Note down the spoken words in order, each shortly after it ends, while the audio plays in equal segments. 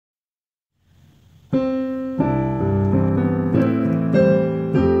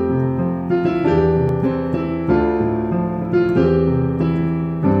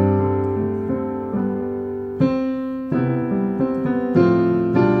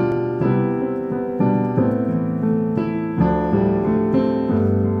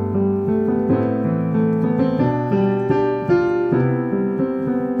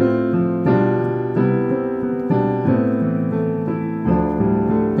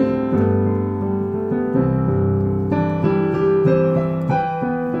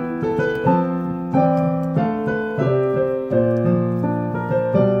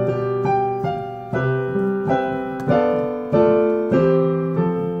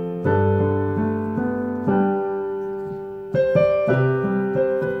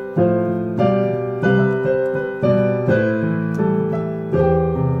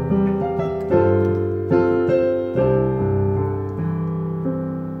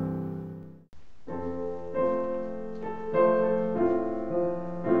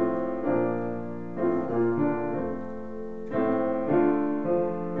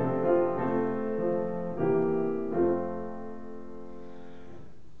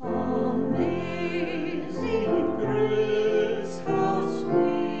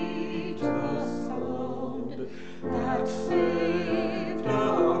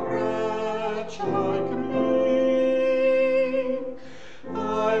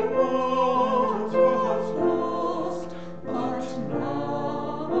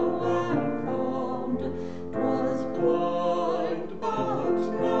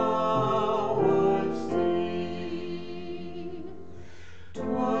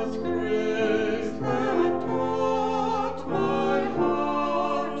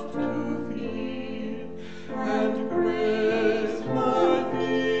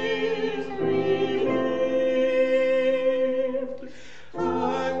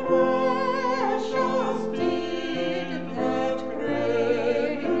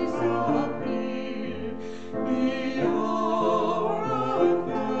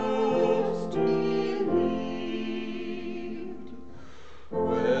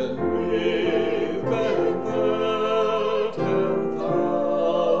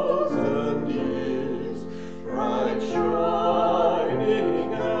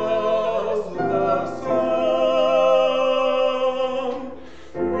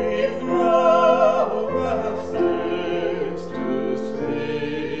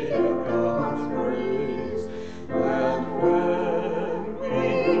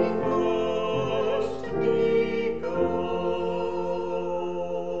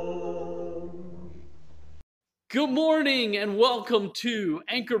Good morning and welcome to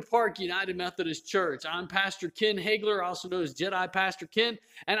Anchor Park United Methodist Church. I'm Pastor Ken Hagler, also known as Jedi Pastor Ken,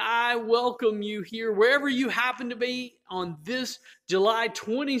 and I welcome you here wherever you happen to be on this July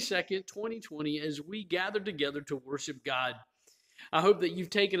 22nd, 2020, as we gather together to worship God. I hope that you've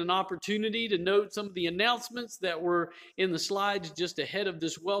taken an opportunity to note some of the announcements that were in the slides just ahead of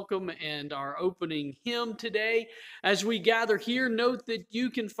this welcome and our opening hymn today. As we gather here, note that you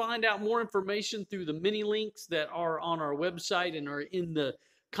can find out more information through the mini links that are on our website and are in the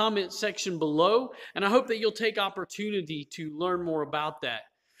comment section below. And I hope that you'll take opportunity to learn more about that.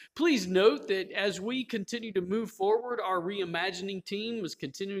 Please note that as we continue to move forward, our reimagining team is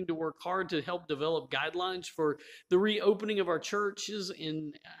continuing to work hard to help develop guidelines for the reopening of our churches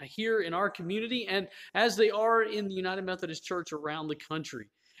here in our community, and as they are in the United Methodist Church around the country.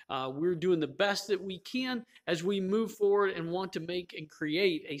 We're doing the best that we can as we move forward and want to make and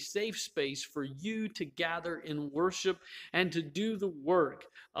create a safe space for you to gather in worship and to do the work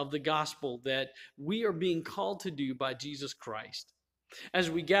of the gospel that we are being called to do by Jesus Christ.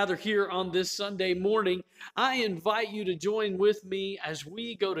 As we gather here on this Sunday morning, I invite you to join with me as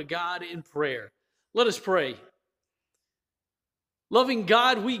we go to God in prayer. Let us pray. Loving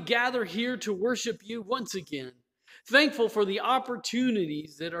God, we gather here to worship you once again, thankful for the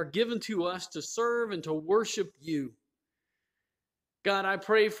opportunities that are given to us to serve and to worship you. God, I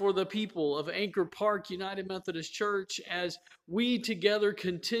pray for the people of Anchor Park United Methodist Church as we together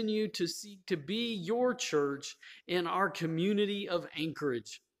continue to seek to be your church in our community of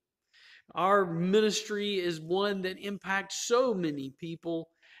Anchorage. Our ministry is one that impacts so many people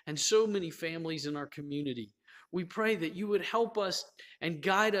and so many families in our community. We pray that you would help us and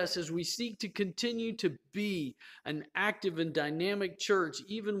guide us as we seek to continue to be an active and dynamic church,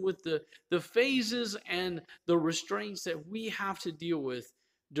 even with the phases and the restraints that we have to deal with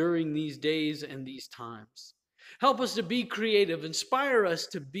during these days and these times. Help us to be creative. Inspire us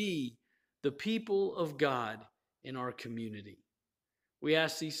to be the people of God in our community. We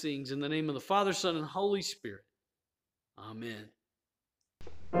ask these things in the name of the Father, Son, and Holy Spirit. Amen.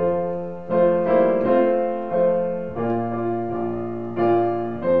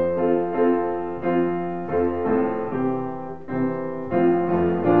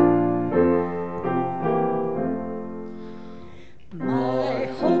 My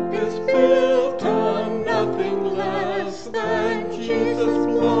hope is built on nothing less than Jesus'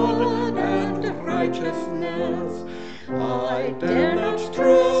 blood and righteousness. I dare not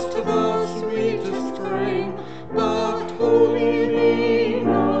trust the sweetest frame, but wholly lean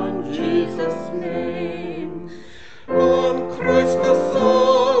on Jesus' name. On Christ the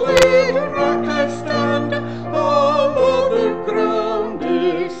solid rock I stand, all other ground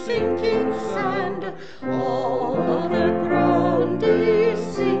is sinking sand, all other ground is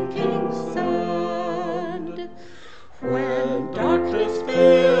sinking sand. When darkness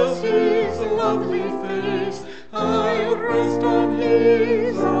veils his lovely face, I rest on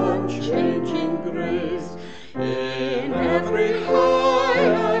his unchanging grace. In every high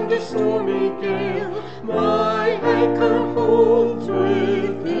and stormy gale, my anchor holds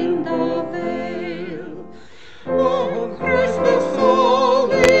within the veil. On Christ the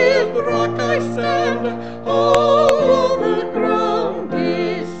solid rock I stand, all other ground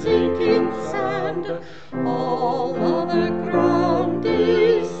is sinking sand, all other ground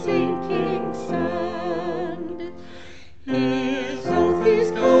is sinking sand. His oath,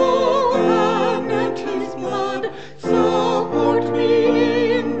 his covenant, his blood support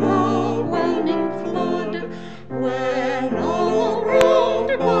me in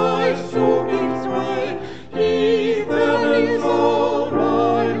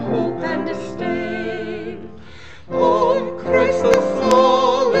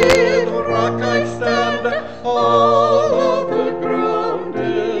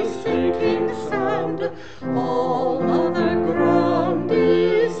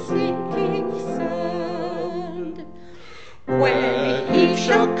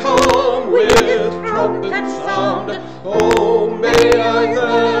come with trumpet sound. Oh, may I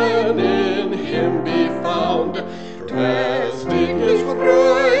then in him be found, testing his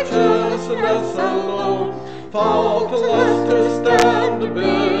righteousness alone, faultless to stand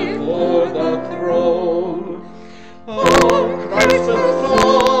before the throne. On Christ's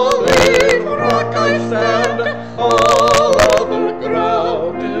solid rock I stand, all other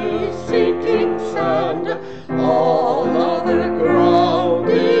ground is sinking sand. All other ground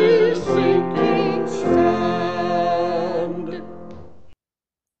is sinking sand.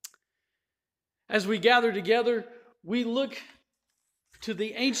 As we gather together, we look to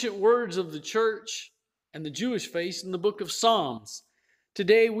the ancient words of the church and the Jewish faith in the book of Psalms.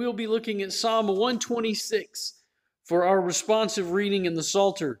 Today we'll be looking at Psalm 126 for our responsive reading in the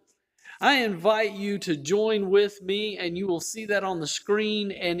Psalter. I invite you to join with me, and you will see that on the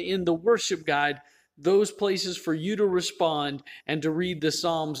screen and in the worship guide, those places for you to respond and to read the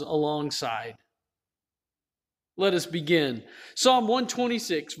Psalms alongside. Let us begin. Psalm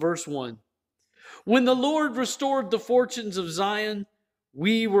 126, verse 1. When the Lord restored the fortunes of Zion,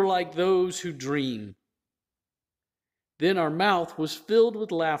 we were like those who dream. Then our mouth was filled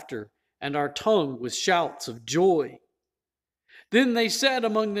with laughter, and our tongue with shouts of joy. Then they said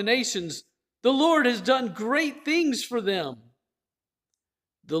among the nations, the Lord has done great things for them.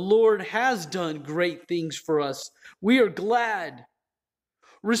 The Lord has done great things for us. We are glad.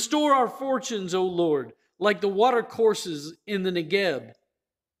 Restore our fortunes, O Lord, like the watercourses in the Negeb.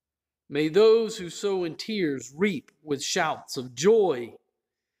 May those who sow in tears reap with shouts of joy.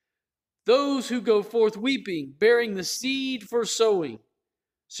 Those who go forth weeping, bearing the seed for sowing,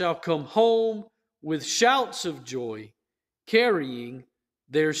 shall come home with shouts of joy, carrying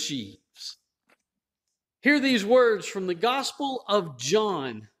their sheaves. Hear these words from the Gospel of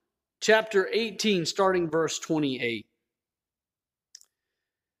John, chapter 18, starting verse 28.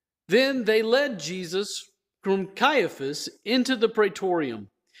 Then they led Jesus from Caiaphas into the praetorium,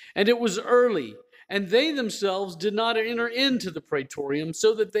 and it was early, and they themselves did not enter into the praetorium,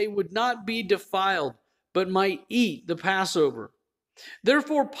 so that they would not be defiled, but might eat the Passover.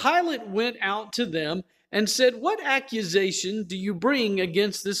 Therefore Pilate went out to them and said, what accusation do you bring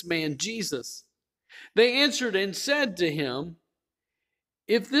against this man Jesus? They answered and said to him,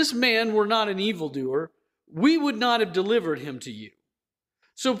 if this man were not an evildoer, we would not have delivered him to you.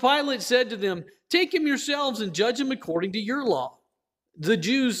 So Pilate said to them, take him yourselves and judge him according to your law. The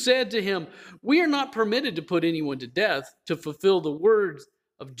Jews said to him, we are not permitted to put anyone to death, to fulfill the words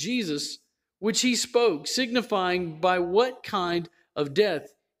of Jesus, which he spoke, signifying by what kind of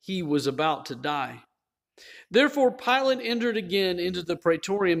death he was about to die. Therefore Pilate entered again into the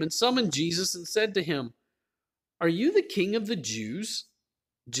praetorium and summoned Jesus and said to him, are you the king of the Jews?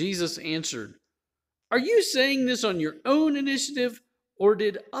 Jesus answered, are you saying this on your own initiative, or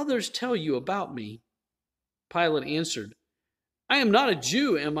did others tell you about me? Pilate answered, I am not a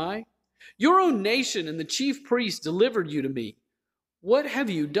Jew, am I? Your own nation and the chief priests delivered you to me. What have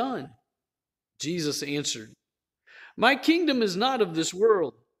you done? Jesus answered, my kingdom is not of this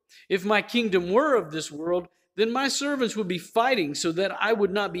world. If my kingdom were of this world, then my servants would be fighting so that I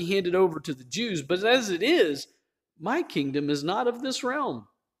would not be handed over to the Jews. But as it is, my kingdom is not of this realm.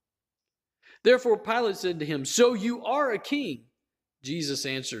 Therefore Pilate said to him, so you are a king? Jesus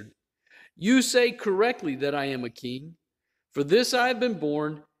answered, you say correctly that I am a king. For this I have been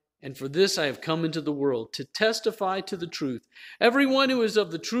born, and for this I have come into the world, to testify to the truth. Everyone who is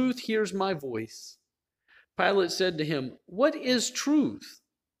of the truth hears my voice. Pilate said to him, what is truth?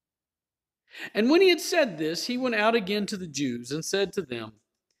 And when he had said this, he went out again to the Jews and said to them,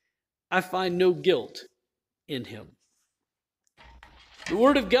 I find no guilt in him. The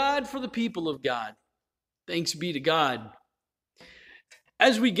word of God for the people of God. Thanks be to God.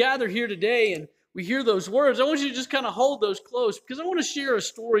 As we gather here today and we hear those words, I want you to just kind of hold those close, because I want to share a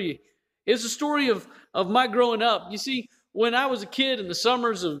story. It's a story of my growing up. You see, when I was a kid in the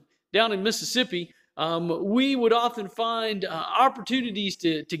summers down in Mississippi, we would often find opportunities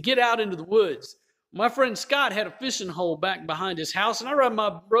to get out into the woods. My friend Scott had a fishing hole back behind his house, and I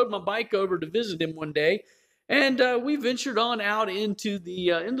rode my bike over to visit him one day, and we ventured on out into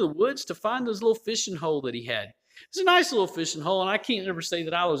the woods to find this little fishing hole that he had. It's a nice little fishing hole, and I can't ever say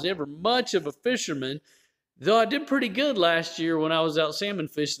that I was ever much of a fisherman, though I did pretty good last year when I was out salmon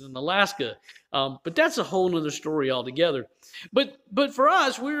fishing in Alaska. But that's a whole other story altogether. But for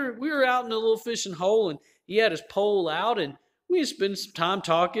us, we were out in a little fishing hole, and he had his pole out, and we had spent some time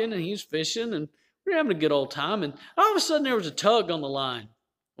talking, and he was fishing, and we were having a good old time. And all of a sudden, there was a tug on the line.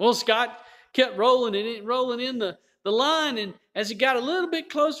 Well, Scott kept rolling in the line, and as he got a little bit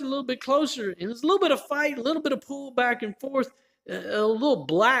closer, and there's a little bit of fight, a little bit of pull back and forth, a little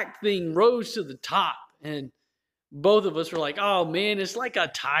black thing rose to the top, and both of us were like, "Oh man, it's like a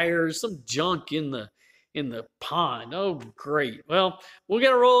tire, some junk in the pond." Oh, great. Well, we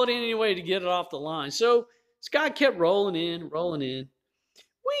got to roll it in anyway to get it off the line. So Scott kept rolling in, rolling in.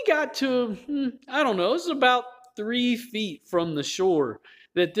 We got to, I don't know, it's about 3 feet from the shore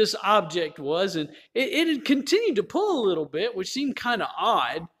that this object was, and it had continued to pull a little bit, which seemed kind of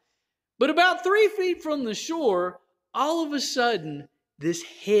odd. But about 3 feet from the shore, all of a sudden, this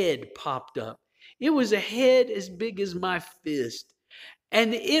head popped up. It was a head as big as my fist,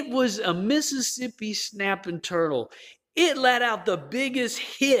 and it was a Mississippi snapping turtle. It let out the biggest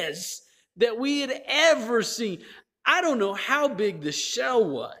hiss that we had ever seen. I don't know how big the shell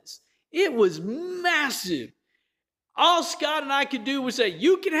was. It was massive. All Scott and I could do was say,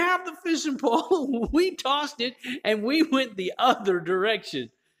 "You can have the fishing pole." We tossed it and we went the other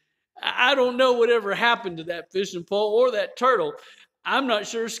direction. I don't know whatever happened to that fishing pole or that turtle. I'm not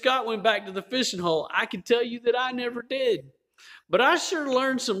sure Scott went back to the fishing hole. I can tell you that I never did. But I sure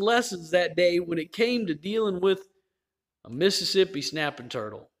learned some lessons that day when it came to dealing with a Mississippi snapping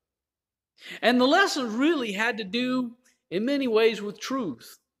turtle. And the lessons really had to do, in many ways, with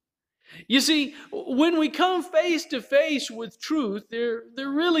truth. You see, when we come face to face with truth, there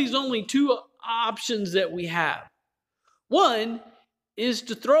really is only 2 options that we have. One is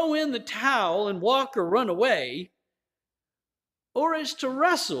to throw in the towel and walk or run away, or it's to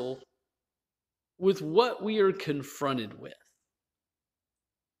wrestle with what we are confronted with.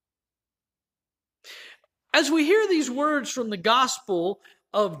 As we hear these words from the Gospel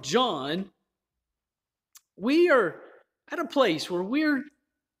of John, we are at a place where we're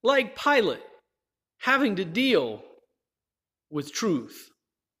like Pilate, having to deal with truth.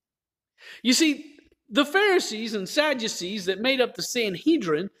 You see, the Pharisees and Sadducees that made up the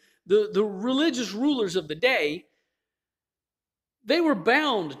Sanhedrin, the religious rulers of the day, they were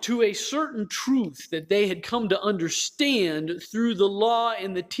bound to a certain truth that they had come to understand through the law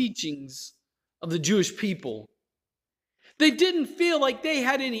and the teachings of the Jewish people. They didn't feel like they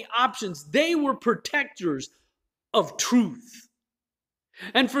had any options. They were protectors of truth.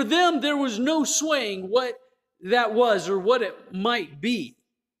 And for them, there was no swaying what that was or what it might be.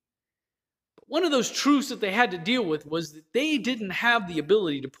 But one of those truths that they had to deal with was that they didn't have the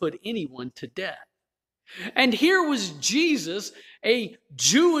ability to put anyone to death. And here was Jesus, a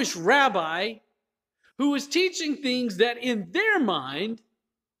Jewish rabbi, who was teaching things that in their mind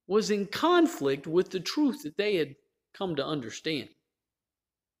was in conflict with the truth that they had come to understand.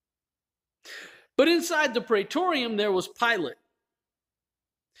 But inside the praetorium, there was Pilate.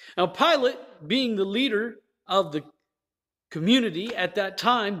 Now, Pilate, being the leader of the community at that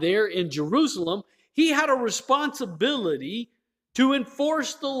time there in Jerusalem, he had a responsibility to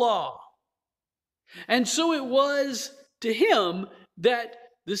enforce the law. And so it was to him that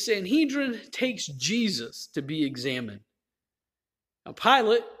the Sanhedrin takes Jesus to be examined. Now,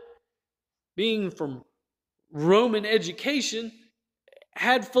 Pilate, being from Roman education,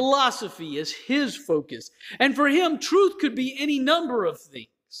 had philosophy as his focus. And for him, truth could be any number of things.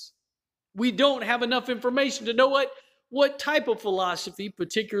 We don't have enough information to know what type of philosophy,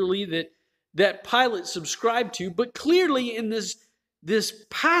 particularly that Pilate subscribed to. But clearly in this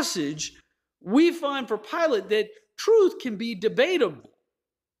passage, we find for Pilate that truth can be debatable.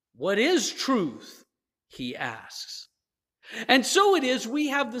 What is truth? He asks. And so it is, we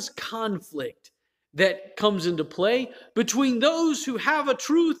have this conflict that comes into play between those who have a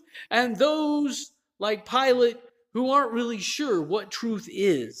truth and those like Pilate who aren't really sure what truth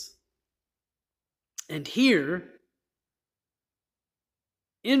is. And here,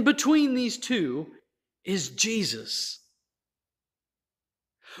 in between these two, is Jesus.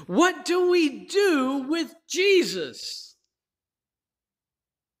 What do we do with Jesus?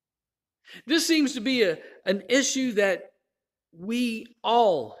 This seems to be an issue that we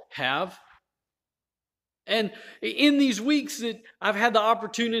all have. And in these weeks that I've had the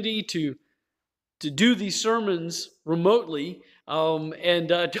opportunity to do these sermons remotely,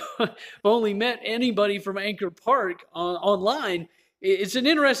 and I've only met anybody from Anchor Park online, it's an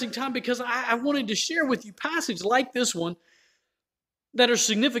interesting time because I wanted to share with you passages like this one that are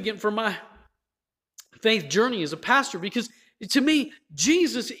significant for my faith journey as a pastor, because to me,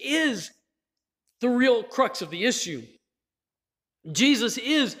 Jesus is the real crux of the issue. Jesus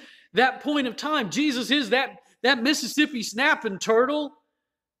is that point of time. Jesus is that Mississippi snapping turtle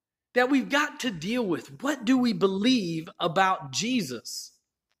that we've got to deal with. What do we believe about Jesus?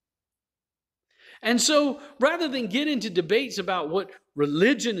 And so rather than get into debates about what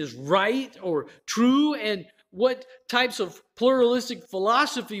religion is right or true and what types of pluralistic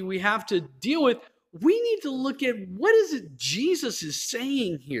philosophy we have to deal with, we need to look at what is it Jesus is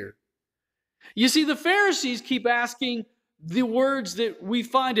saying here. You see, the Pharisees keep asking the words that we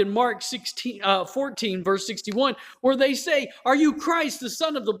find in Mark 14, verse 61, where they say, "Are you Christ, the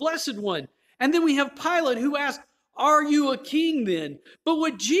Son of the Blessed One?" And then we have Pilate who asks, "Are you a king then?" But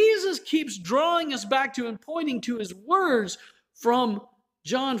what Jesus keeps drawing us back to and pointing to his words from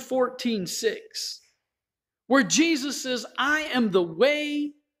John 14:6, where Jesus says, "I am the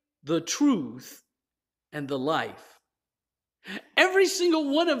way, the truth, and the life." Every single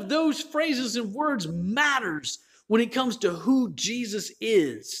one of those phrases and words matters when it comes to who Jesus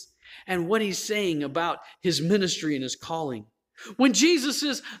is and what he's saying about his ministry and his calling. When Jesus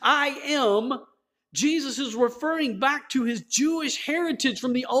says, "I am," Jesus is referring back to his Jewish heritage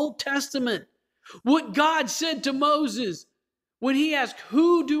from the Old Testament. What God said to Moses when he asked,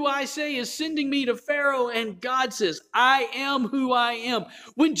 "Who do I say is sending me to Pharaoh?" And God says, "I am who I am."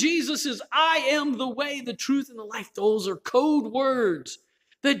 When Jesus says, "I am the way, the truth, and the life," those are code words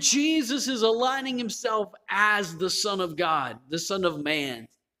that Jesus is aligning himself as the Son of God, the Son of Man.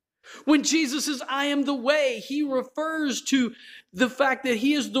 When Jesus says, "I am the way," he refers to the fact that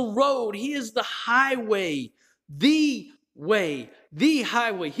he is the road, he is the highway, the way, the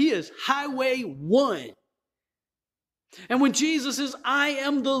highway. He is highway one. And when Jesus says, "I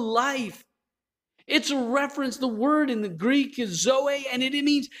am the life," it's a reference, the word in the Greek is zoe, and it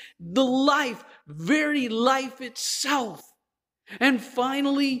means the life, very life itself. And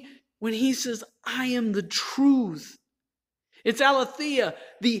finally, when he says, "I am the truth," it's aletheia,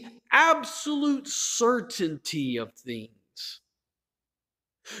 the absolute certainty of things.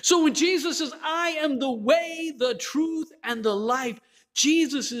 So when Jesus says, "I am the way, the truth, and the life,"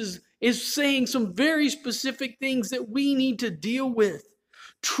 Jesus is saying some very specific things that we need to deal with.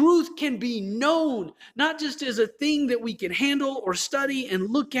 Truth can be known, not just as a thing that we can handle or study and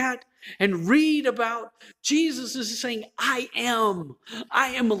look at and read about. Jesus is saying, I am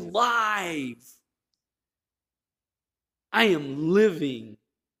alive. I am living.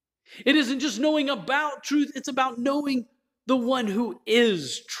 It isn't just knowing about truth, it's about knowing the one who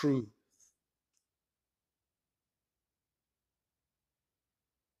is truth.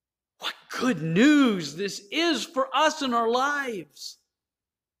 What good news this is for us in our lives.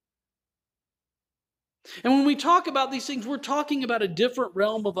 And when we talk about these things, we're talking about a different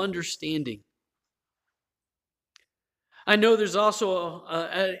realm of understanding. I know there's also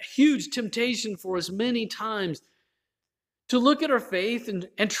a huge temptation for us many times to look at our faith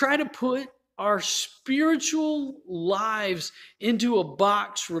and try to put our spiritual lives into a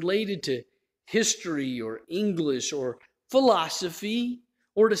box related to history or English or philosophy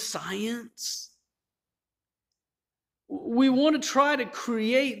or to science. We want to try to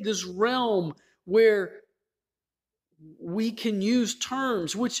create this realm where we can use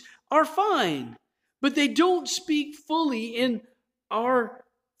terms which are fine, but they don't speak fully in our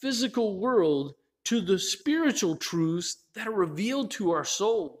physical world to the spiritual truths that are revealed to our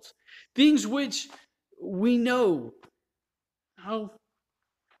souls. Things which we know how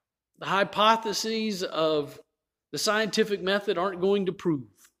the hypotheses of the scientific method aren't going to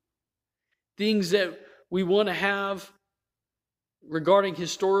prove. Things that we want to have regarding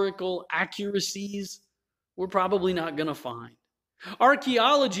historical accuracies, we're probably not going to find.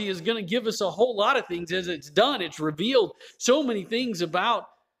 Archaeology is going to give us a whole lot of things as it's done. It's revealed so many things about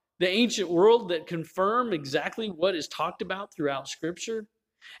the ancient world that confirm exactly what is talked about throughout Scripture.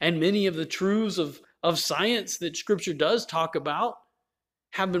 And many of the truths of science that Scripture does talk about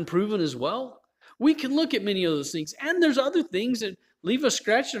have been proven as well. We can look at many of those things. And there's other things that leave us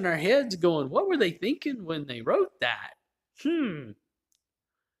scratching our heads going, what were they thinking when they wrote that?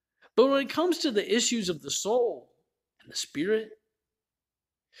 But when it comes to the issues of the soul and the spirit,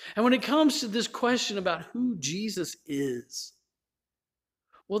 and when it comes to this question about who Jesus is,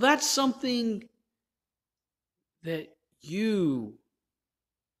 well, that's something that you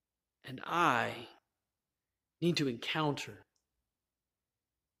and I need to encounter.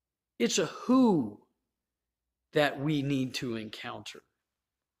 It's a who that we need to encounter.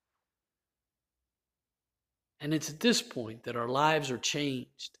 And it's at this point that our lives are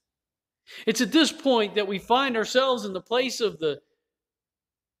changed. It's at this point that we find ourselves in the place of the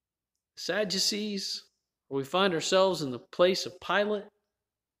Sadducees, or we find ourselves in the place of Pilate,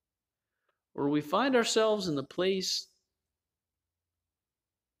 or we find ourselves in the place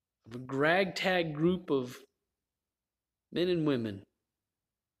of a ragtag group of men and women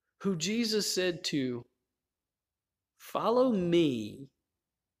who Jesus said to, "Follow me,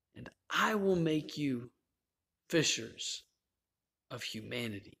 and I will make you fishers of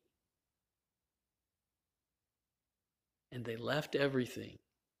humanity." And they left everything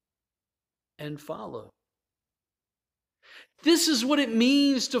and follow. This is what it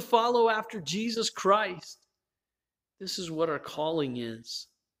means to follow after Jesus Christ. This is what our calling is.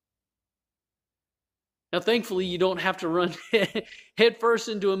 Now, thankfully, you don't have to run head first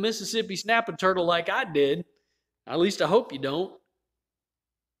into a Mississippi snapping turtle like I did. At least I hope you don't.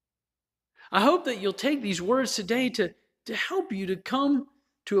 I hope that you'll take these words today to help you to come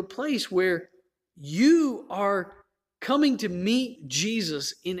to a place where you are coming to meet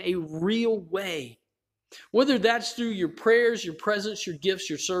Jesus in a real way. Whether that's through your prayers, your presence, your gifts,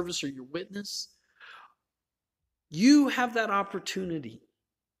 your service, or your witness, you have that opportunity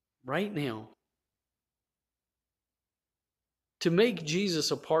right now to make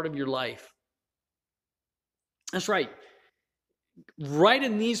Jesus a part of your life. That's right. Right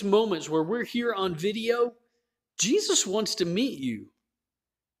in these moments where we're here on video, Jesus wants to meet you.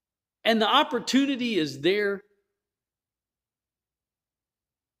 And the opportunity is there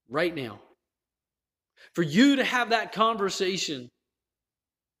right now for you to have that conversation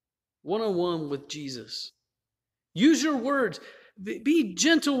one-on-one with Jesus. Use your words. Be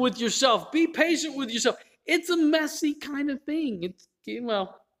gentle with yourself. Be patient with yourself. It's a messy kind of thing.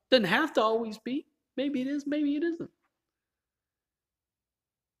 Doesn't have to always be. Maybe it is, maybe it isn't.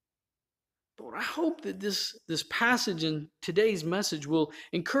 But what I hope that this passage in today's message will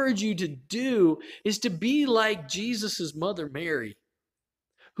encourage you to do is to be like Jesus' mother Mary,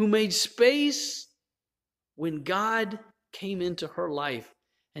 who made space when God came into her life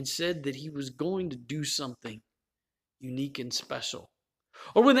and said that he was going to do something unique and special.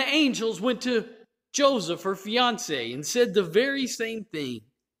 Or when the angels went to Joseph, her fiance, and said the very same thing.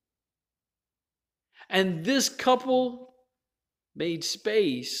 And this couple made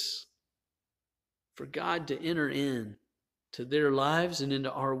space for God to enter in to their lives and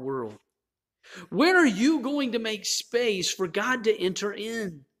into our world. Where are you going to make space for God to enter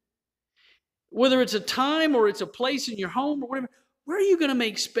in? Whether it's a time or it's a place in your home or whatever, where are you going to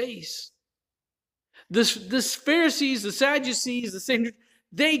make space? This Pharisees, the Sadducees, the Sanhedrin,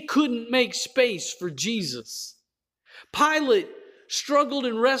 they couldn't make space for Jesus. Pilate struggled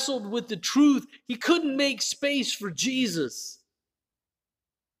and wrestled with the truth. He couldn't make space for Jesus.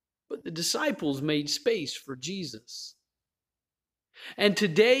 But the disciples made space for Jesus. And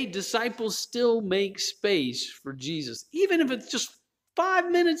today, disciples still make space for Jesus, even if it's just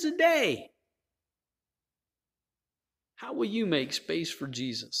 5 minutes a day. How will you make space for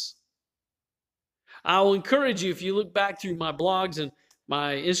Jesus? I'll encourage you, if you look back through my blogs and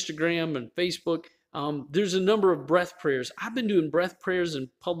my Instagram and Facebook, there's a number of breath prayers. I've been doing breath prayers and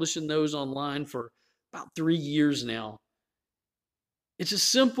publishing those online for about 3 years now. It's a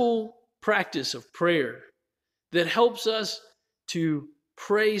simple practice of prayer that helps us to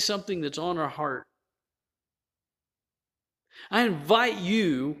pray something that's on our heart. I invite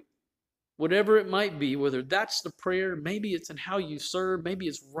you, whatever it might be, whether that's the prayer, maybe it's in how you serve, maybe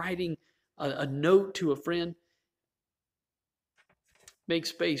it's writing a note to a friend, make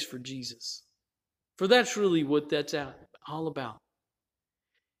space for Jesus. For that's really what that's all about.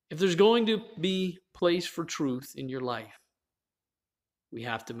 If there's going to be place for truth in your life, we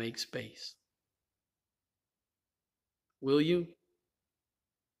have to make space. Will you?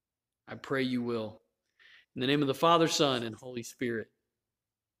 I pray you will. In the name of the Father, Son, and Holy Spirit.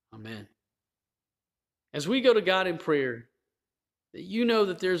 Amen. As we go to God in prayer, that you know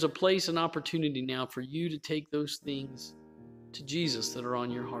that there's a place and opportunity now for you to take those things to Jesus that are on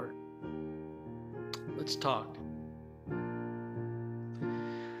your heart. Let's talk.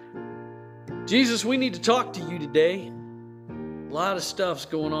 Jesus, we need to talk to you today. A lot of stuff's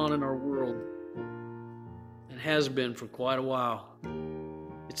going on in our world and has been for quite a while.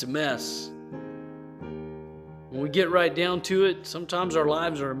 It's a mess. When we get right down to it, sometimes our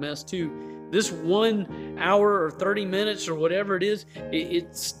lives are a mess too. This 1 hour or 30 minutes or whatever it is,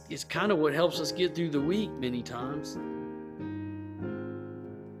 it's kind of what helps us get through the week many times.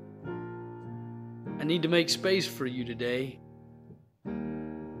 I need to make space for you today.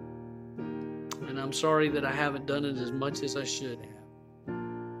 And I'm sorry that I haven't done it as much as I should have.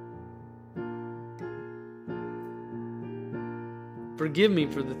 Forgive me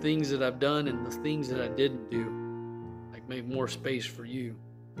for the things that I've done and the things that I didn't do. Like make more space for you.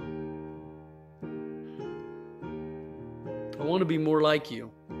 I want to be more like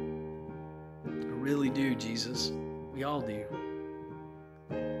you. I really do, Jesus. We all do.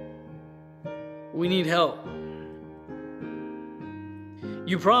 We need help.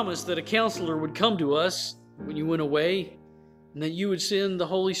 You promised that a counselor would come to us when you went away and that you would send the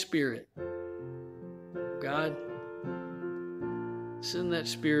Holy Spirit. God, send that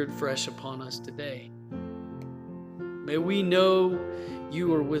Spirit fresh upon us today. May we know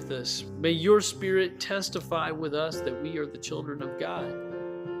you are with us. May your Spirit testify with us that we are the children of God,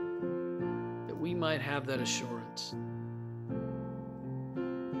 that we might have that assurance.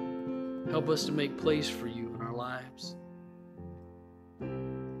 Help us to make place for you in our lives.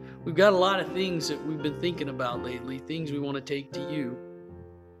 We've got a lot of things that we've been thinking about lately, things we want to take to you,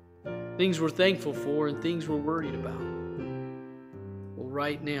 things we're thankful for, and things we're worried about. Well,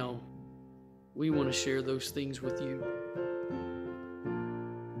 right now, we want to share those things with you.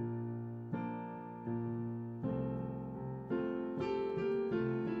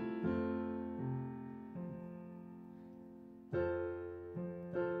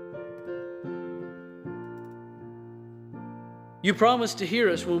 You promised to hear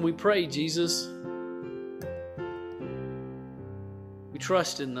us when we pray, Jesus. We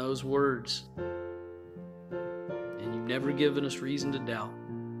trust in those words, and you've never given us reason to doubt.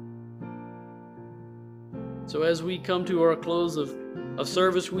 So as we come to our close of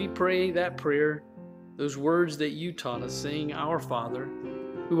service, we pray that prayer, those words that you taught us, saying, Our Father,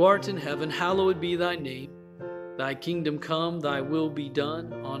 who art in heaven, hallowed be thy name. Thy kingdom come, thy will be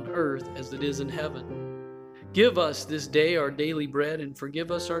done on earth as it is in heaven. Give us this day our daily bread, and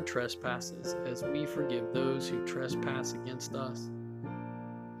forgive us our trespasses, as we forgive those who trespass against us.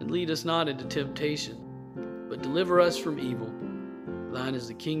 And lead us not into temptation, but deliver us from evil. Thine is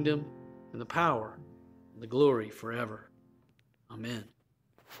the kingdom, and the power, and the glory forever. Amen.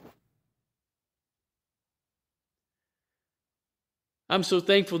 I'm so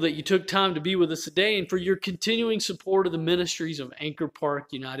thankful that you took time to be with us today and for your continuing support of the ministries of Anchor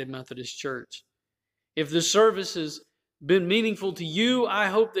Park United Methodist Church. If this service has been meaningful to you, I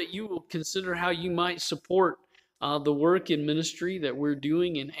hope that you will consider how you might support the work and ministry that we're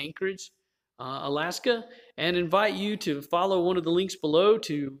doing in Anchorage, Alaska, and invite you to follow one of the links below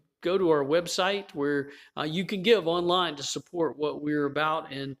to go to our website where you can give online to support what we're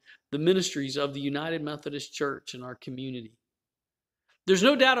about and the ministries of the United Methodist Church in our community. There's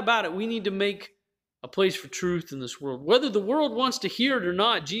no doubt about it. We need to make a place for truth in this world. Whether the world wants to hear it or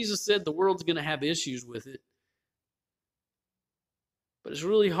not, Jesus said the world's going to have issues with it. But it's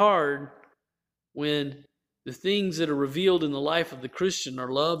really hard when the things that are revealed in the life of the Christian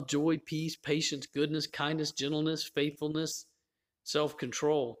are love, joy, peace, patience, goodness, kindness, gentleness, faithfulness,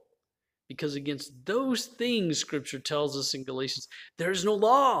 self-control. Because against those things, Scripture tells us in Galatians, there's no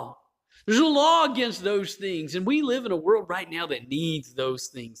law. There's no law against those things. And we live in a world right now that needs those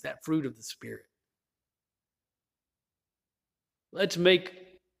things, that fruit of the Spirit. Let's make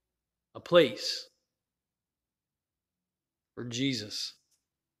a place for Jesus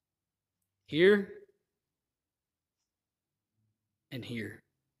here and here.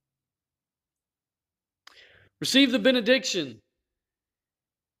 Receive the benediction.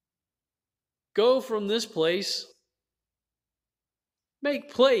 Go from this place.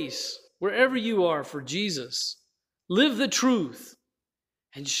 Make place wherever you are for Jesus. Live the truth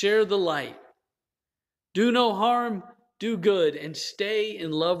and share the light. Do no harm. Do good and stay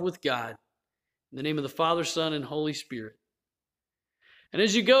in love with God. In the name of the Father, Son, and Holy Spirit. And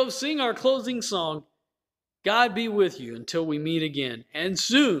as you go, sing our closing song, God be with you until we meet again. And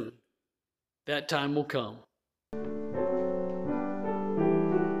soon that time will come.